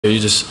You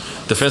just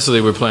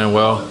defensively we're playing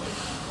well.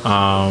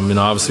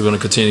 Obviously we're going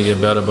to continue to get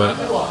better, but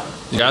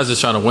you guys just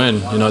trying to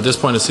win. At this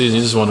point in the season,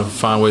 you just want to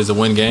find ways to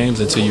win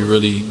games until you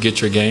really get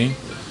your game.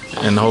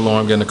 And hold on,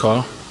 I'm getting a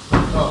call.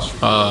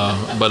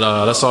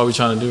 But that's all we're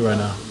trying to do right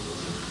now.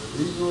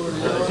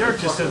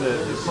 Derek just said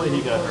that the play he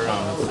got hurt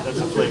on,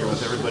 that's a flavor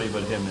with everybody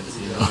but him.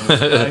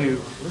 The guy who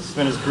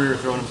spent his career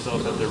throwing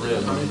himself at the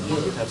rim.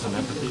 You have some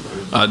empathy for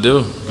it? I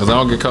do, because I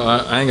don't get called.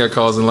 I ain't got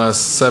calls in the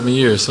last 7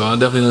 years, so I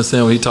definitely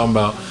understand what he's talking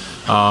about.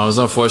 It was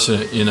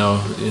unfortunate,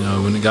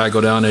 when the guy go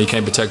down there, he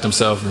can't protect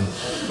himself, and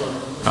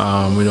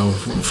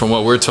from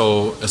what we're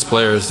told as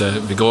players, that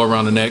if you go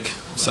around the neck,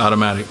 it's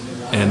automatic.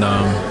 And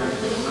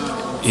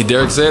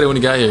Derek said it when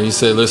he got here. He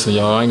said, "Listen,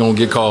 y'all, I ain't gonna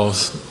get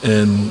calls,"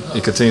 and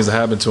it continues to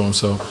happen to him.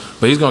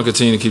 But he's gonna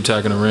continue to keep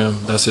attacking the rim.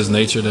 That's his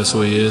nature. That's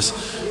who he is,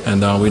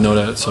 and we know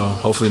that. So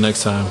hopefully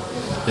next time,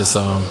 it's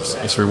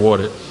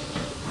rewarded.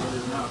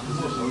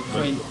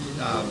 Dwyane,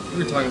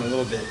 we were talking a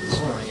little bit this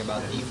morning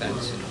about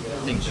defense and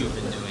things you've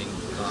been doing.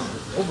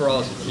 Overall,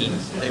 as a team,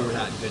 they were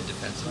not good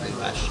defensively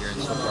last year,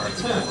 and so far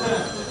it's been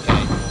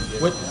okay.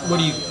 What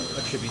do you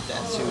attribute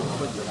that to?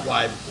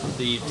 Why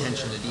the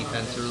attention to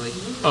defense early?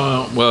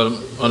 Well,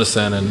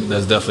 understanding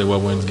that's definitely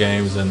what wins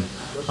games, and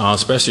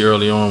especially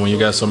early on when you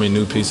got so many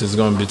new pieces, it's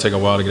going to take a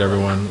while to get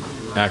everyone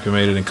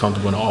acclimated and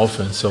comfortable in the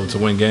offense. So to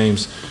win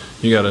games,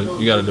 you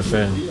gotta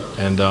defend,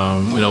 and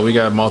we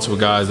got multiple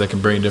guys that can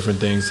bring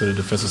different things to the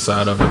defensive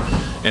side of it,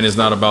 and it's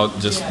not about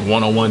just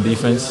one-on-one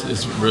defense.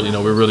 It's really,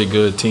 we're really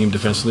good team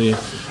defensively,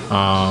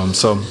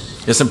 so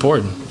it's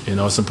important.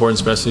 It's important,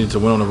 especially to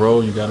win on the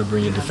road. You got to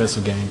bring your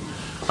defensive game,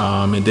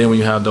 and then when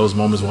you have those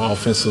moments where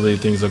offensively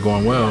things are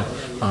going well,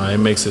 it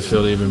makes it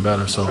feel even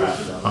better. So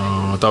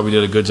I thought we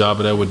did a good job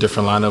of that with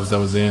different lineups that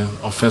was in.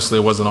 Offensively,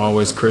 it wasn't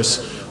always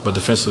crisp, but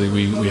defensively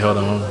we held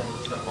on.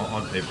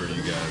 On paper,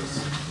 you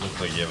guys look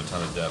like you have a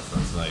ton of depth,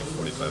 and tonight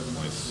 45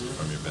 points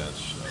from your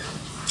bench.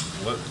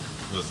 What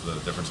was the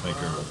difference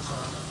maker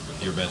with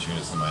your bench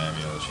units in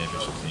Miami, the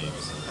championship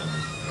teams, and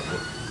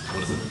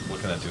what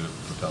can that do to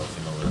propel a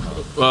team over the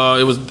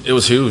hump? It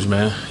was huge,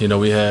 man.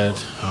 We had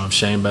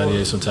Shane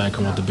Battier sometime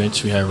come off the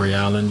bench. We had Ray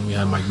Allen, we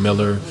had Mike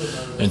Miller,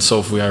 and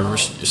so forth. We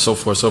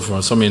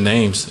had so many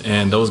names,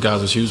 and those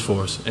guys was huge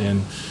for us.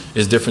 And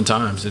it's different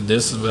times, and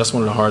that's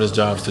one of the hardest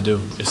jobs to do.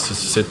 Is to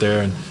sit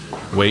there and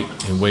wait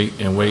and wait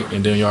and wait,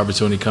 and then your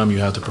opportunity come, you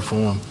have to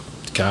perform.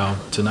 Cal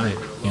tonight,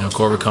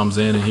 Corver comes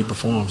in and he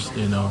performs.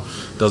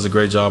 Does a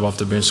great job off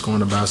the bench scoring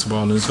the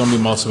basketball, and there's going to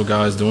be multiple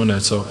guys doing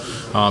that. So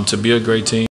to be a great team.